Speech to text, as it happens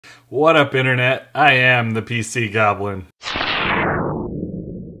What up, Internet? I am the PCGoblin.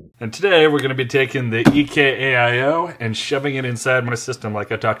 And today we're going to be taking the EK-AIO and shoving it inside my system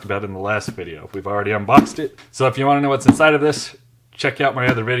like I talked about in the last video. We've already unboxed it. So if you want to know what's inside of this, check out my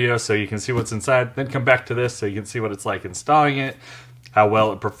other video so you can see what's inside. Then come back to this so you can see what it's like installing it, how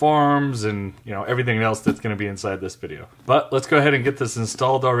well it performs, and everything else that's going to be inside this video. But let's go ahead and get this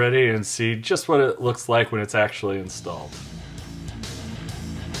installed already and see just what it looks like when it's actually installed.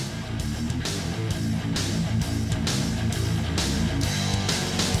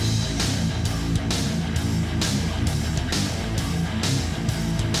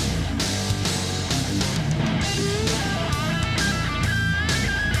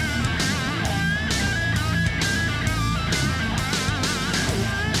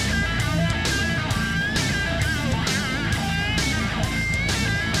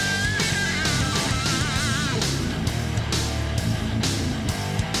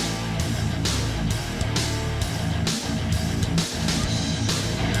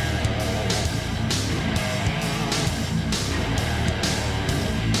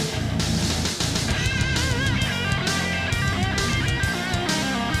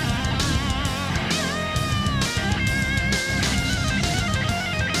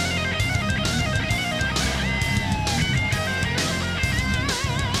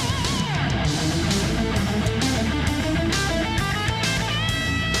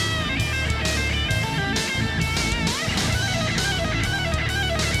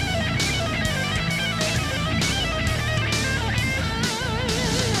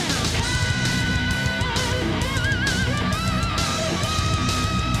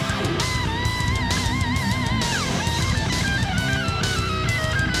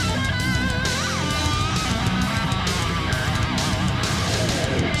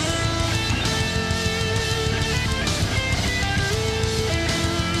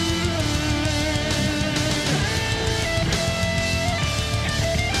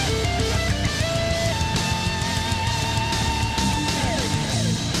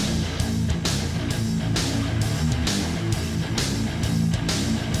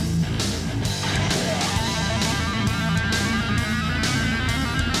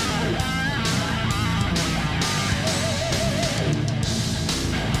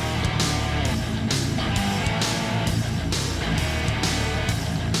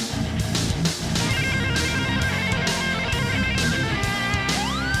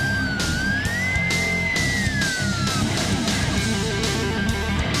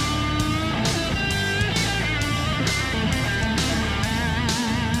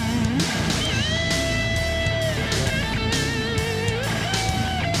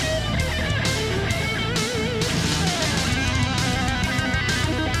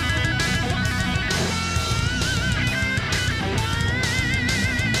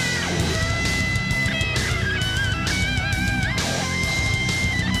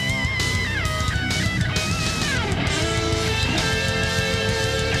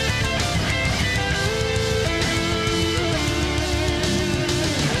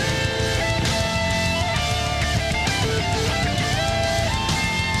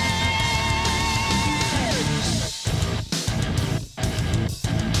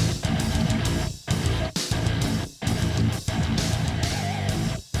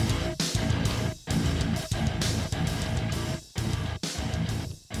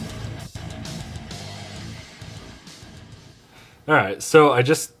 Alright, so I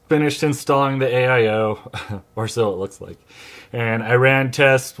just finished installing the AIO, or so it looks like. And I ran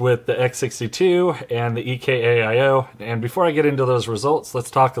tests with the X62 and the EK-AIO. And before I get into those results,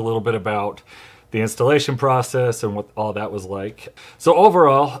 let's talk a little bit about the installation process and what all that was like. So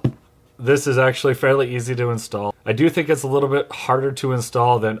overall, this is actually fairly easy to install. I do think it's a little bit harder to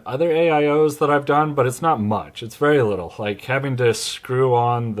install than other AIOs that I've done, but it's not much. It's very little. Like having to screw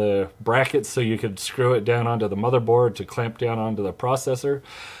on the brackets so you could screw it down onto the motherboard to clamp down onto the processor.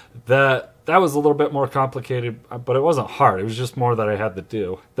 That was a little bit more complicated, but it wasn't hard. It was just more that I had to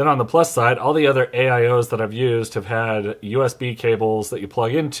do. Then on the plus side, all the other AIOs that I've used have had USB cables that you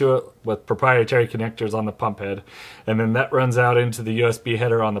plug into it with proprietary connectors on the pump head. And then that runs out into the USB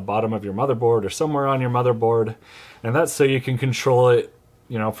header on the bottom of your motherboard or somewhere on your motherboard. And that's so you can control it,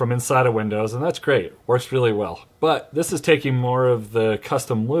 from inside of Windows, and that's great. Works really well. But this is taking more of the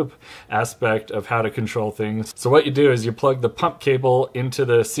custom loop aspect of how to control things. So what you do is you plug the pump cable into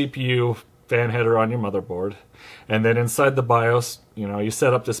the CPU fan header on your motherboard. And then inside the BIOS, you know, you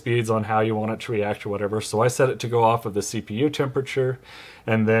set up the speeds on how you want it to react or whatever. So I set it to go off of the CPU temperature,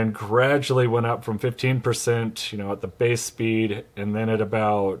 and then gradually went up from 15%, you know, at the base speed, and then at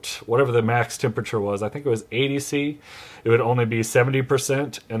about whatever the max temperature was, I think it was 80 C, it would only be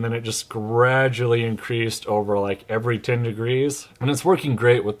 70%, and then it just gradually increased over like every 10 degrees. And it's working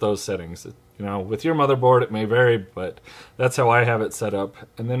great with those settings. You know, with your motherboard it may vary, but that's how I have it set up.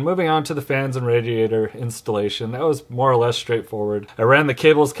 And then moving on to the fans and radiator installation, that was more or less straightforward. I ran the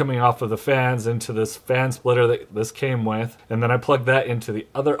cables coming off of the fans into this fan splitter that this came with, and then I plugged that into the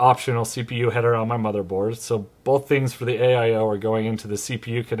other optional CPU header on my motherboard. So both things for the AIO are going into the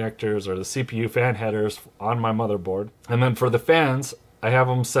CPU connectors or the CPU fan headers on my motherboard. And then for the fans, I have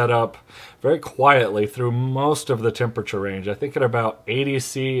them set up very quietly through most of the temperature range. I think at about 80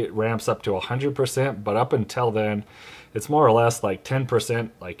 C it ramps up to 100%, but up until then it's more or less like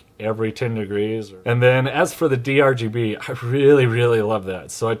 10%, like every 10 degrees. And then as for the D-RGB, I really love that.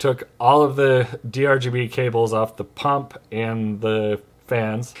 So I took all of the D-RGB cables off the pump and the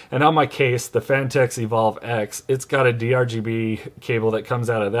fans, and on my case, the Phanteks Evolv X, it's got a D-RGB cable that comes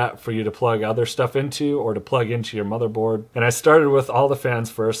out of that for you to plug other stuff into or to plug into your motherboard. And I started with all the fans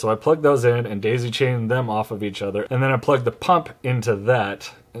first, so I plugged those in and daisy chained them off of each other, and then I plugged the pump into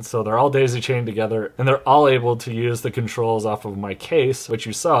that. And so they're all daisy chained together, and they're all able to use the controls off of my case, which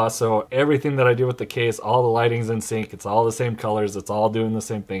you saw. So everything that I do with the case, all the lighting's in sync, it's all the same colors, it's all doing the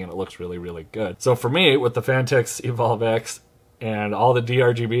same thing, and it looks really good. So for me, with the Phanteks Evolv X and all the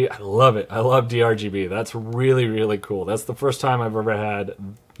D-RGB, I love it. I love D-RGB. That's really cool. That's the first time I've ever had,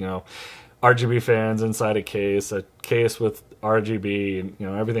 you know, RGB fans inside a case with RGB, and you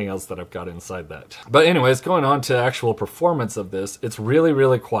know, everything else that I've got inside that. But anyways, going on to actual performance of this, it's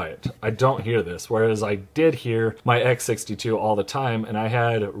really quiet. I don't hear this, whereas I did hear my X62 all the time, and I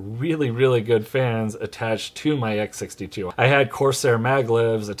had really good fans attached to my X62. I had Corsair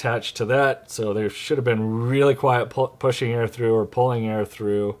maglevs attached to that, so there should have been really quiet pushing air through or pulling air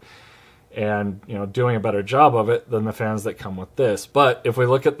through, and you know, doing a better job of it than the fans that come with this. But if we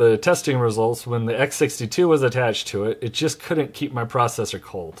look at the testing results, when the X62 was attached to it, it just couldn't keep my processor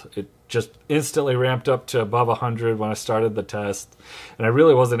cold. It just instantly ramped up to above 100 when I started the test, and I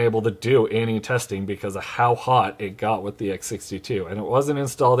really wasn't able to do any testing because of how hot it got with the X62, and it wasn't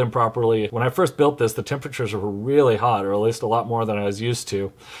installed improperly. When I first built this, the temperatures were really hot, or at least a lot more than I was used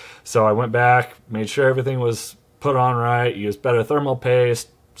to. So I went back, made sure everything was put on right, used better thermal paste,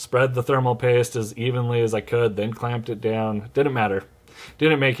 spread the thermal paste as evenly as I could, then clamped it down. Didn't matter.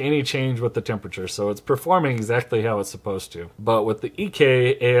 Didn't make any change with the temperature, so it's performing exactly how it's supposed to. But with the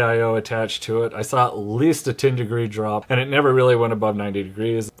EK-AIO attached to it, I saw at least a 10-degree drop, and it never really went above 90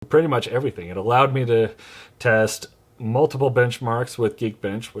 degrees. Pretty much everything. It allowed me to test multiple benchmarks with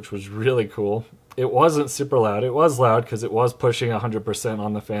Geekbench, which was really cool. It wasn't super loud. It was loud because it was pushing 100%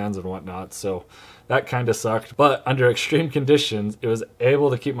 on the fans and whatnot, so that kind of sucked. But under extreme conditions, it was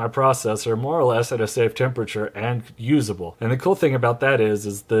able to keep my processor more or less at a safe temperature and usable. And the cool thing about that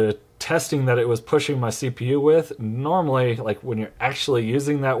is the testing that it was pushing my CPU with, normally, like when you're actually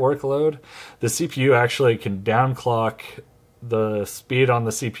using that workload, the CPU actually can downclock the speed on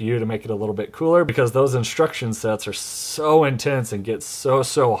the CPU to make it a little bit cooler, because those instruction sets are so intense and get so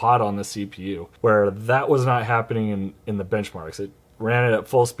hot on the CPU, where that was not happening in the benchmarks. It ran it at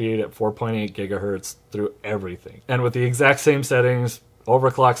full speed at 4.8 gigahertz through everything. And with the exact same settings,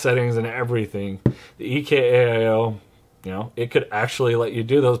 overclock settings and everything, the EK-AIO, you know, it could actually let you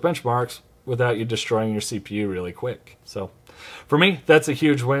do those benchmarks without you destroying your CPU really quick. So for me, that's a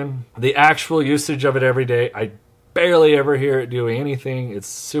huge win. The actual usage of it every day, I barely ever hear it do anything. It's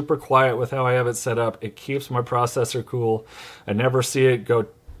super quiet with how I have it set up. It keeps my processor cool. I never see it go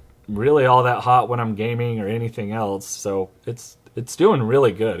really all that hot when I'm gaming or anything else. So it's doing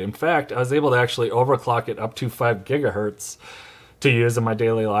really good. In fact, I was able to actually overclock it up to 5 gigahertz to use in my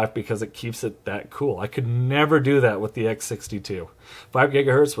daily life because it keeps it that cool. I could never do that with the X62. 5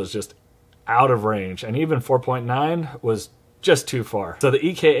 gigahertz was just out of range, and even 4.9 was just too far. So the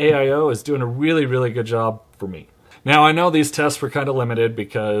EK-AIO is doing a really good job for me. Now, I know these tests were kind of limited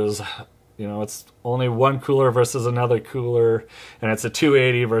because, you know, it's only one cooler versus another cooler, and it's a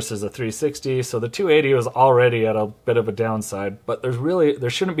 280 versus a 360. So the 280 was already at a bit of a downside, but there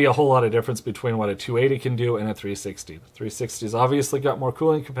shouldn't be a whole lot of difference between what a 280 can do and a 360. The 360's obviously got more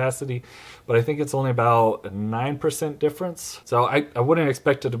cooling capacity, but I think it's only about a 9% difference. So I wouldn't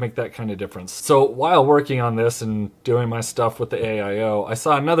expect it to make that kind of difference. So while working on this and doing my stuff with the AIO, I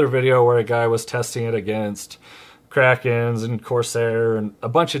saw another video where a guy was testing it against Krakens and Corsair and a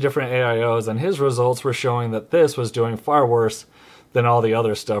bunch of different AIOs, and his results were showing that this was doing far worse than all the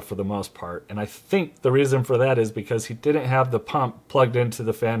other stuff for the most part. And I think the reason for that is because he didn't have the pump plugged into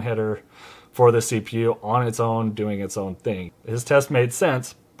the fan header for the CPU on its own, doing its own thing. His test made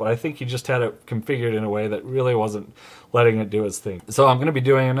sense, but I think he just had it configured in a way that really wasn't letting it do its thing. So I'm going to be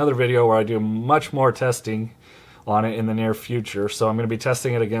doing another video where I do much more testing on it in the near future. So I'm going to be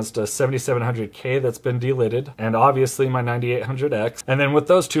testing it against a 7700K that's been delidded, and obviously my 9800X. And then with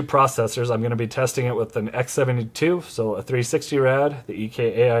those two processors, I'm going to be testing it with an X72, so a 360 rad, the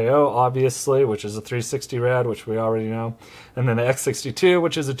EK-AIO obviously, which is a 360 rad, which we already know, and then the X62,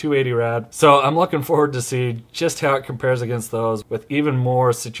 which is a 280 rad. So I'm looking forward to see just how it compares against those with even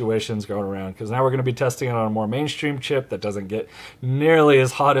more situations going around, because now we're going to be testing it on a more mainstream chip that doesn't get nearly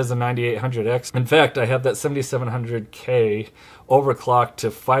as hot as a 9800X. In fact, I have that 7700K overclocked to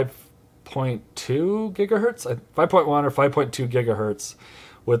 5.2 gigahertz, 5.1 or 5.2 gigahertz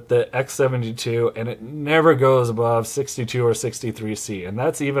with the X72, and it never goes above 62 or 63C, and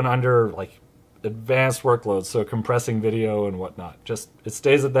that's even under like advanced workloads, so compressing video and whatnot. Just it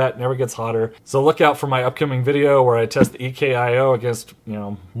stays at that, never gets hotter. So look out for my upcoming video where I test the EK-AIO against, you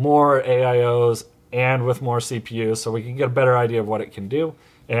know, more AIOs and with more CPUs, so we can get a better idea of what it can do.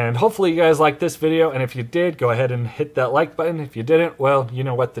 And hopefully you guys liked this video, and if you did, go ahead and hit that like button. If you didn't, well, you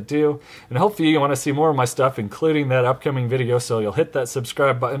know what to do. And hopefully you want to see more of my stuff, including that upcoming video, so you'll hit that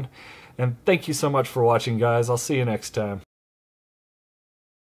subscribe button. And thank you so much for watching, guys. I'll see you next time.